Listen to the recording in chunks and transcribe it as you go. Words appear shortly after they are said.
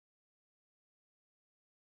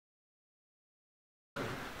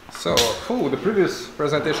So, the previous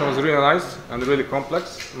presentation was really nice and really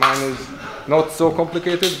complex. Mine is not so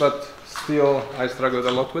complicated, but still I struggled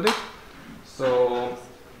a lot with it. So,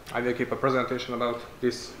 I will keep a presentation about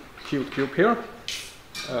this cute cube here.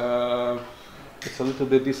 It's a little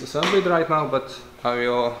bit disassembled right now, but I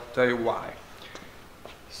will tell you why.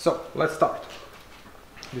 So, let's start.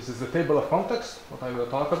 This is the table of contents, what I will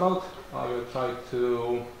talk about. I will try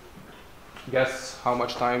to guess how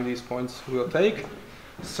much time these points will take.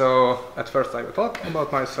 So, at first I will talk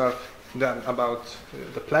about myself, then about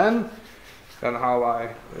the plan, then how I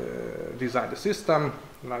design the system,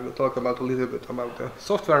 and I will talk about a little bit about the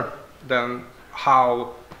software, then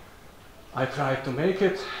how I try to make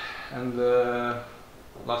it, and the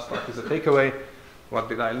last part is a takeaway. What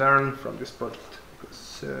did I learn from this project?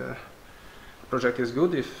 Because project is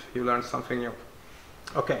good if you learn something new.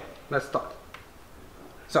 Okay, let's start.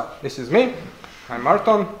 So, this is me. I'm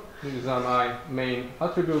Márton. These are my main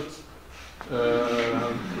attributes.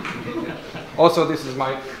 Also, this is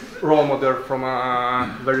my role model from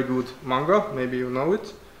a very good manga. Maybe you know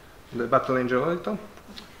it, the Battle Angel Alita.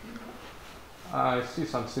 I see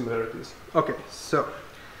some similarities. Okay, so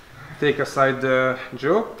take aside the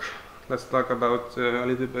joke. Let's talk about a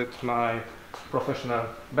little bit my professional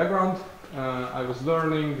background. I was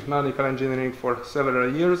learning mechanical engineering for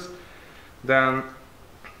several years. Then,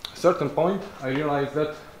 at a certain point, I realized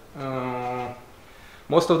that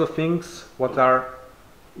most of the things what are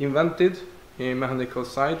invented in mechanical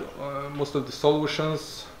side, most of the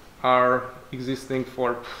solutions are existing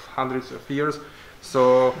for hundreds of years.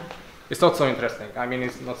 So it's not so interesting. I mean,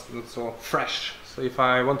 it's not so fresh. So if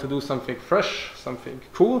I want to do something fresh, something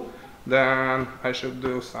cool, then I should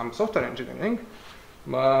do some software engineering.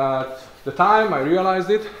 But the time I realized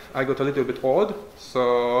it, I got a little bit old,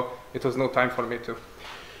 so it was no time for me to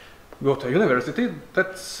go to university.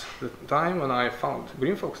 That's the time when I found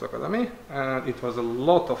Green Fox Academy, and it was a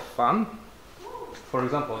lot of fun. For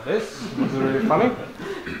example, this was really funny.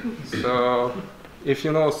 So if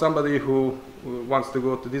you know somebody who wants to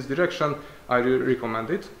go to this direction, I really recommend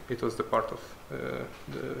it. It was the part of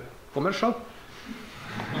the commercial.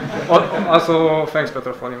 Also, thanks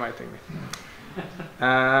Petra for inviting me.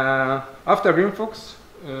 After Green Fox,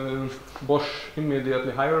 Bosch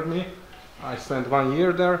immediately hired me. I spent 1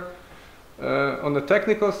 year there. On the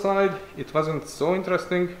technical side, it wasn't so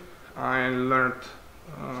interesting. I learned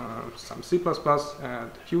some C++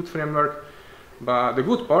 and Qt framework, but the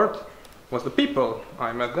good part was the people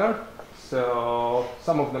I met there. So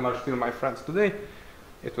some of them are still my friends today.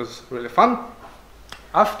 It was really fun.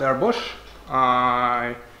 After Bosch,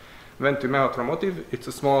 I went to Meetup. It's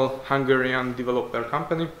a small Hungarian developer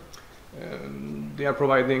company. They are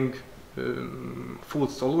providing food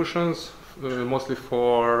solutions, mostly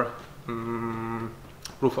for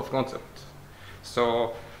proof of concept.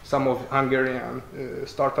 So some of Hungarian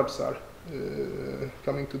startups are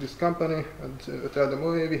coming to this company and tell them,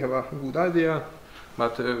 oh, we have a good idea,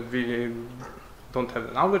 but we don't have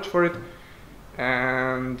the knowledge for it.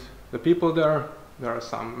 And the people there are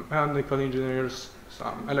some mechanical engineers,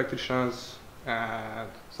 some electricians, and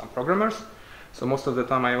some programmers. So most of the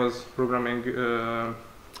time I was programming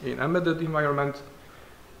in embedded environment.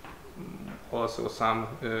 Also some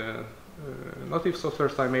native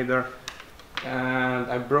softwares I made there.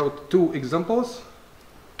 And I brought 2 examples.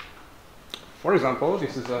 For example,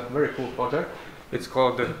 this is a very cool project. It's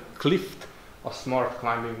called the Clift, a smart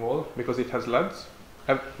climbing wall, because it has LEDs.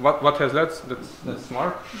 What has LEDs? That's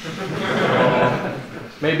smart.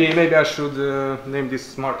 So maybe I should name this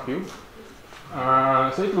Smart Cube.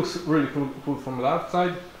 So it looks really cool from the left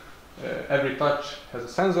side. Every touch has a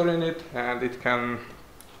sensor in it, and it can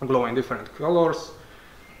glow in different colors.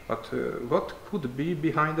 But what could be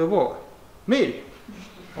behind the wall? Me!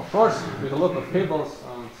 Of course, with a lot of cables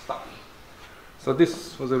and stuff. So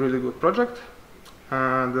this was a really good project.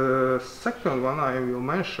 And the second one I will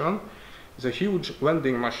mention is a huge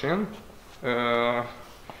vending machine.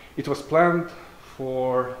 It was planned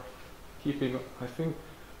for keeping, I think,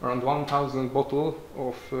 around 1,000 bottles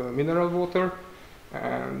of mineral water.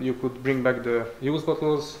 And you could bring back the used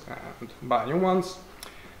bottles and buy new ones.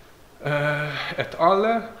 At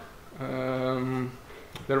Alle,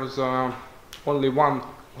 there was only one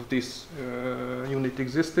of these unit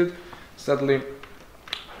existed. Sadly,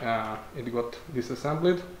 it got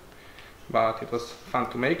disassembled, but it was fun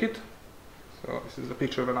to make it. So this is a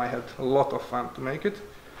picture when I had a lot of fun to make it.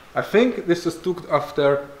 I think this was took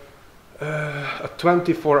after a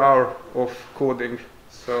 24-hour of coding.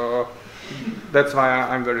 So that's why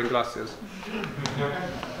I'm wearing glasses.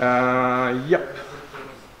 Yep.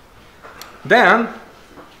 Then,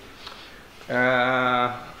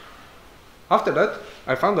 after that,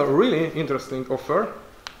 I found a really interesting offer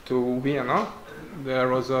to Vienna. There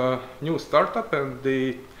was a new startup and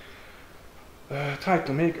they tried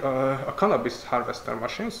to make a cannabis harvester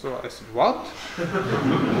machine. So I said, what?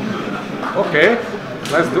 Okay,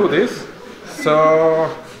 let's do this. So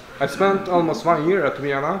I spent almost 1 year at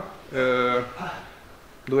Vienna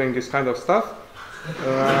doing this kind of stuff.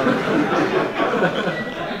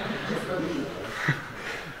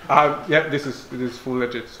 Yeah, this is full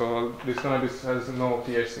legit. So this cannabis has no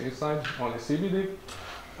THC inside, only CBD.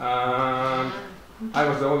 I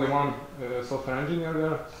was the only one software engineer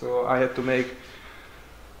there, so I had to make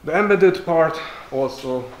the embedded part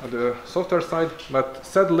also at the software side. But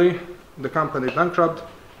sadly, the company bankrupt,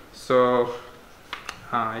 so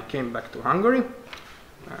I came back to Hungary.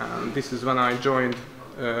 And this is when I joined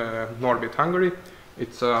Norbit Hungary.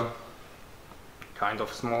 It's a kind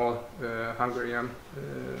of small Hungarian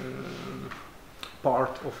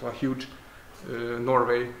part of a huge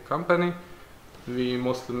Norway company. We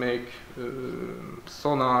mostly make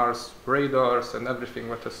sonars, radars, and everything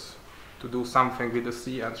that has to do something with the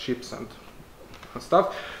sea and ships and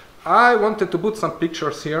stuff. I wanted to put some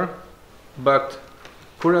pictures here, but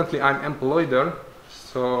currently I'm employed there,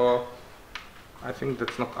 so I think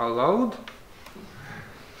that's not allowed.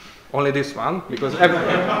 Only this one, because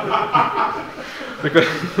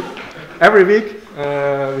every week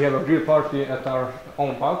we have a grill party at our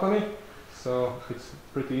own balcony, so it's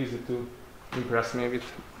pretty easy to impress me with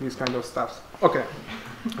these kind of stuff. Okay,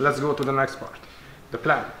 let's go to the next part, the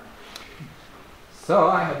plan. So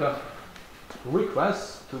I had a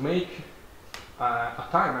request to make a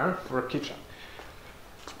timer for a kitchen.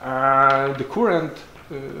 The current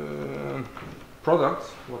products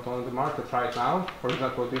what on the market right now, for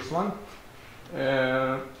example this one,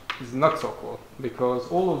 is not so cool, because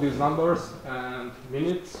all of these numbers and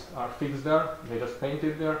minutes are fixed there, they just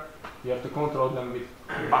painted there. You have to control them with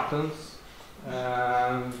buttons,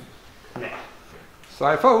 and yeah. So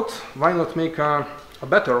I thought, why not make a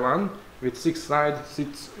better one with 6 sides,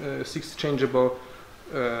 6 changeable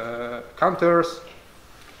counters,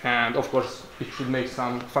 and of course it should make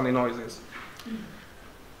some funny noises.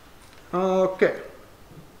 Okay,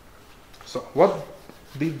 so what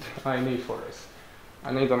did I need for this?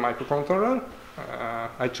 I need a microcontroller.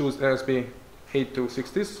 I choose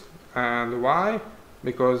ASP8260s, and why?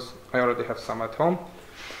 Because I already have some at home.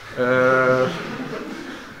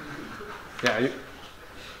 Yeah,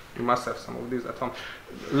 you must have some of these at home.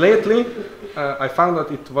 Lately, I found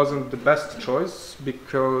that it wasn't the best choice,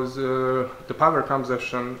 because the power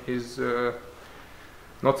consumption is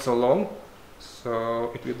not so long,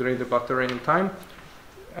 so it will drain the battery in time.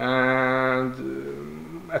 And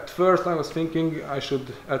at first I was thinking I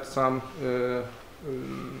should add some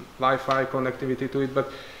Wi-Fi connectivity to it,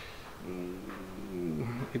 but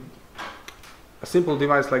a simple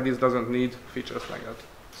device like this doesn't need features like that.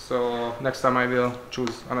 So next time I will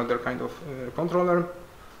choose another kind of controller.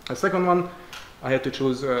 The second one, I had to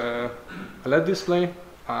choose a LED display.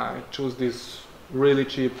 I chose these really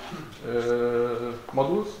cheap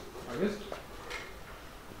modules, I guess.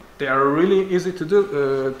 They are really easy to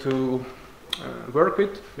do to work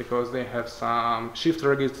with, because they have some shift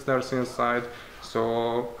registers inside.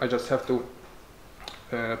 So I just have to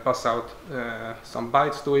pass out some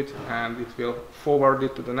bytes to it, and it will forward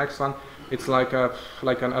it to the next one. It's like an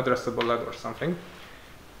addressable LED or something.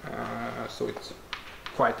 So it's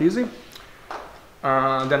quite easy.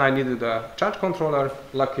 Then I needed a charge controller.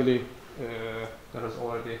 Luckily, there is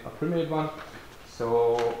already a pre-made one.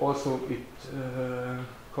 So also it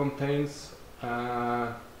contains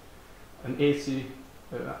an AC,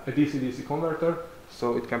 a DC-DC converter,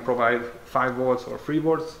 so it can provide 5 volts or 3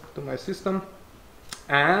 volts to my system.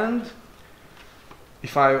 And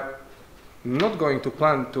if I'm not going to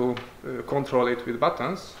plan to control it with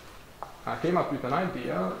buttons, I came up with an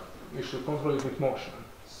idea. We should control it with motion.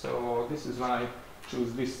 So this is why I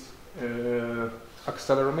choose this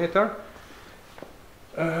accelerometer.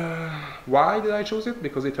 Why did I choose it?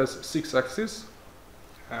 Because it has 6 axes,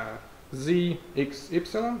 Z, X,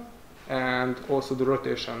 Y, and also the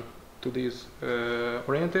rotation to these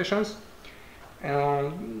orientations.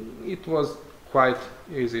 And it was quite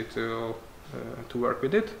easy to work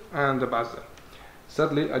with it. And the buzzer.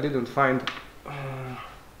 Sadly, I didn't find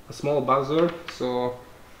a small buzzer, so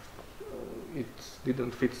it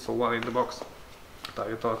didn't fit so well in the box. But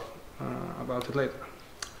I thought about it later.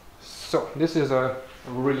 So this is a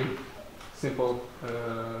really simple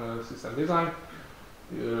system design.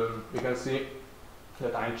 You can see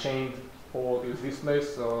that I chained all these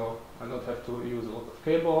displays, so I don't have to use a lot of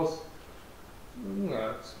cables.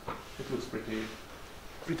 Yeah, it looks pretty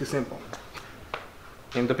simple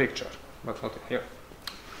in the picture, but not here.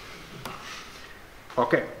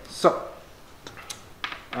 Okay, so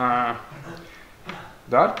the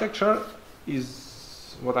architecture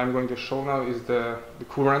is what I'm going to show now is the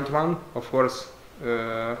current one. Of course,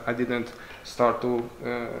 I didn't start to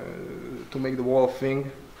make the whole thing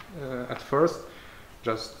at first,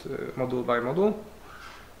 just module by module.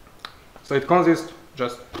 So it consists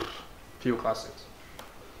just few classes.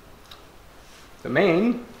 The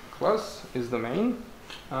main class is the main.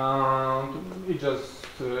 It just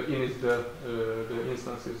inits the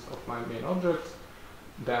instances of my main objects.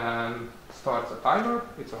 Then starts a timer.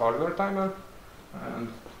 It's a hardware timer, and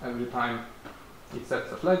every time it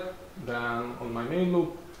sets a flag, then on my main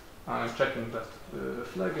loop, I'm checking that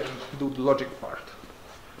flag and do the logic part.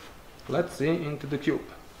 Let's see into the cube.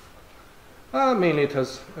 Mainly it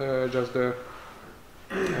has just the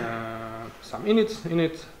some inits in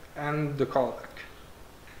it and the callback.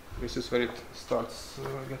 This is where it starts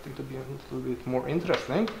getting to be a little bit more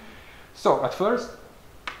interesting. So at first,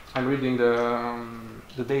 I'm reading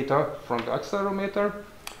the data from the accelerometer.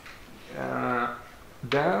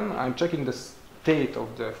 Then I'm checking the state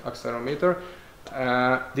of the accelerometer.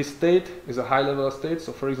 This state is a high-level state.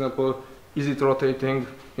 So, for example, is it rotating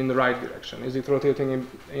in the right direction? Is it rotating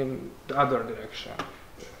in the other direction?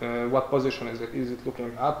 What position is it? Is it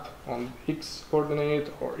looking up on X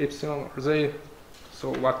coordinate or Y or Z?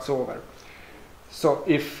 So whatsoever. So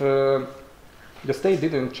if the state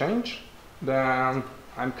didn't change, then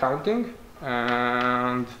I'm counting,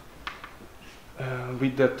 and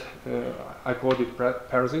with that I called it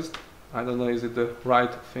persist. I don't know is it the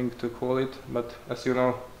right thing to call it, but as you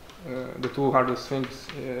know, the two hardest things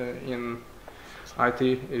in IT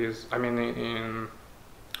is, I mean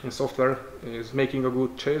in software, is making a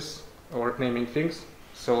good chase or naming things.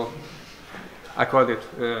 So I called it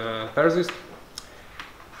persist.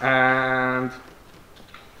 And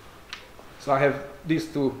so I have these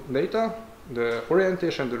two data, the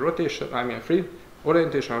orientation, the rotation, I mean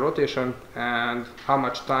orientation, rotation, and how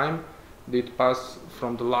much time did pass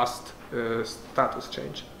from the last status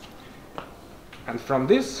change. And from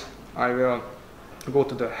this, I will go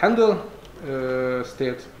to the handle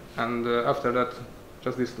state, and after that,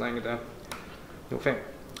 just displaying the new thing.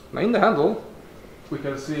 Now in the handle, we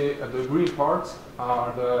can see the green parts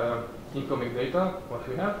are the incoming data, what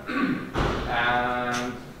we have,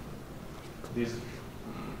 and these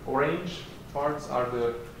orange parts are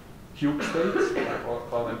the cube states, I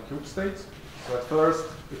call them cube states. So at first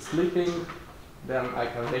it's sleeping, then I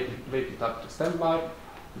can wake it up to standby,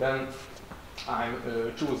 then I'm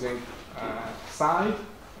choosing side,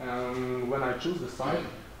 and when I choose the side,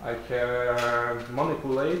 I can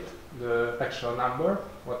manipulate the actual number,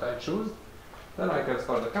 what I choose. Then I can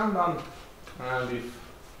start the countdown, and if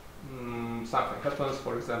something happens,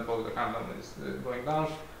 for example, the countdown is going down,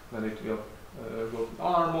 then it will go to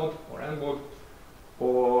R mode or N mode,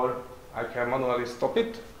 or I can manually stop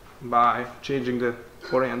it by changing the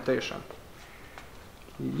orientation.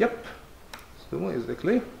 Yep, so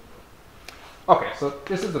basically. Okay, so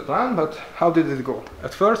this is the plan, but how did it go?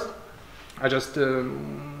 At first, I just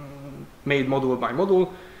made module by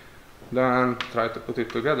module, then tried to put it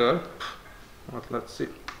together. But let's see.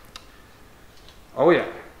 Oh yeah,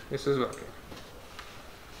 this is working.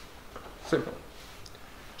 Simple.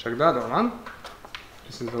 Check the other one.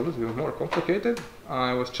 This is a little bit more complicated.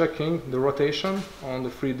 I was checking the rotation on the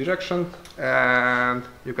free direction, and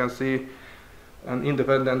you can see an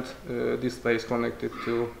independent display is connected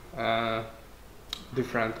to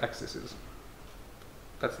different axes.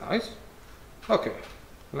 That's nice. Okay,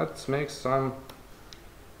 let's make some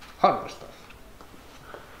hardware stuff.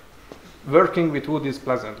 Working with wood is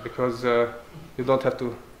pleasant because you don't have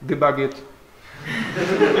to debug it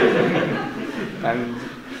and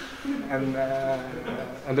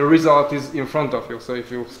the result is in front of you. So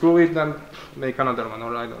if you screw it, then make another one,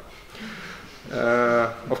 or I don't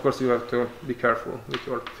know. Of course, you have to be careful with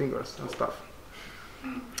your fingers and stuff.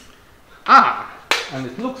 And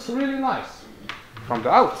it looks really nice from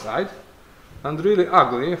the outside and really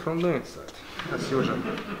ugly from the inside, as usual.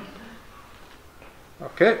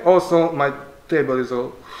 Okay, also my table is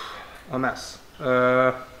a mess.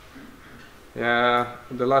 Yeah,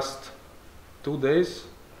 the last 2 days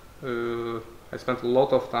I spent a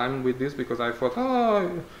lot of time with this because I thought,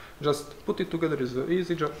 oh, just put it together is an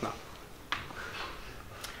easy job. No.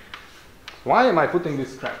 Why am I putting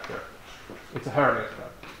this crap here? It's a hermit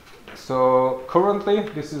crab. So currently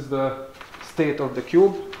this is the state of the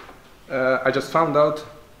cube. I just found out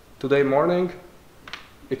today morning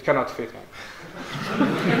it cannot fit in.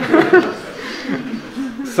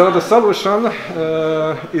 So the solution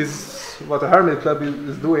is what a hermit crab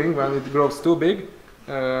is doing when it grows too big.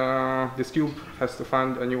 This cube has to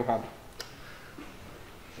find a new home.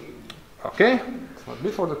 Okay, but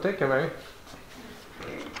before the takeaway,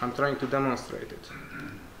 I'm trying to demonstrate it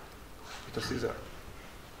with a scissor.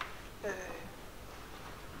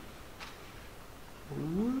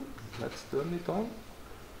 Ooh, let's turn it on.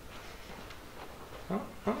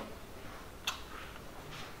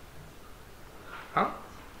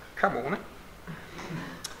 Come on.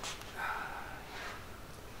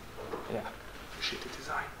 Yeah, shitty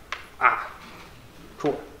design.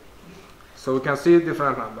 Cool. So we can see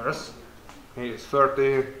different numbers. Here is 30,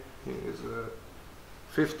 here is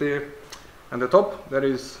 50, and the top there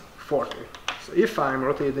is 40. So if I'm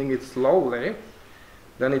rotating it slowly,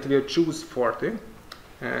 then it will choose 40,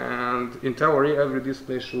 and in theory every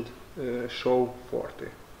display should show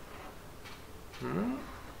 40.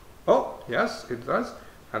 Oh, yes, it does.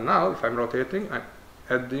 And now if I'm rotating, I'm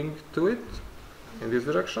adding to it in this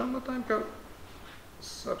direction, but I'm going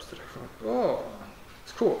subtract. Oh,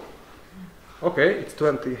 it's cool. Okay, it's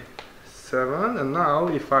 27, and now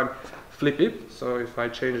if I flip it, so if I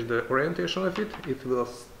change the orientation of it, it will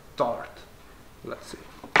start. Let's see.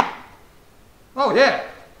 Oh yeah!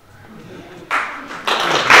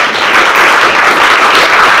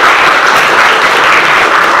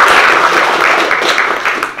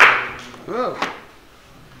 Whoa.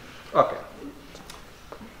 Okay.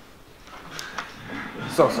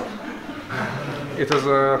 So. It is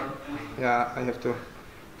yeah, I have to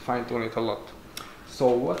fine tune it a lot. So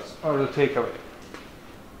what are the takeaways?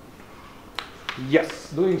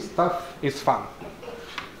 Yes, doing stuff is fun.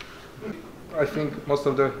 I think most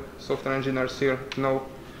of the software engineers here know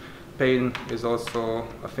pain is also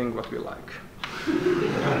a thing what we like.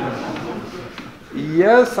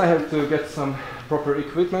 Yes, I have to get some proper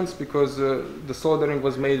equipment because the soldering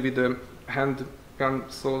was made with the hand gun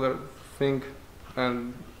solder thing,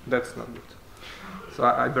 and that's not good. So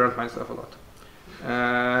I burned myself a lot.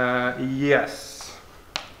 Yes.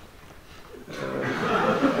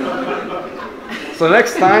 So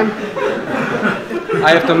next time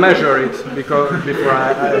I have to measure it before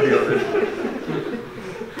I build it.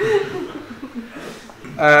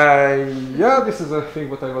 Yeah, this is a thing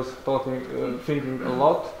what I was thinking a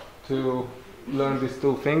lot to learn these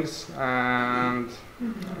two things, and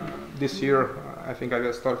this year I think I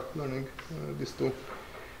will start learning these two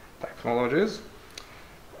technologies.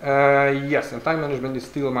 Yes, and time management is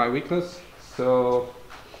still my weakness, so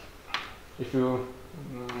if you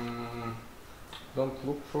don't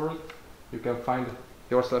look for it, you can find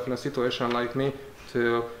yourself in a situation like me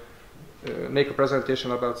to make a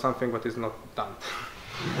presentation about something that is not done.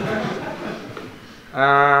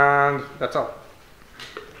 And that's all.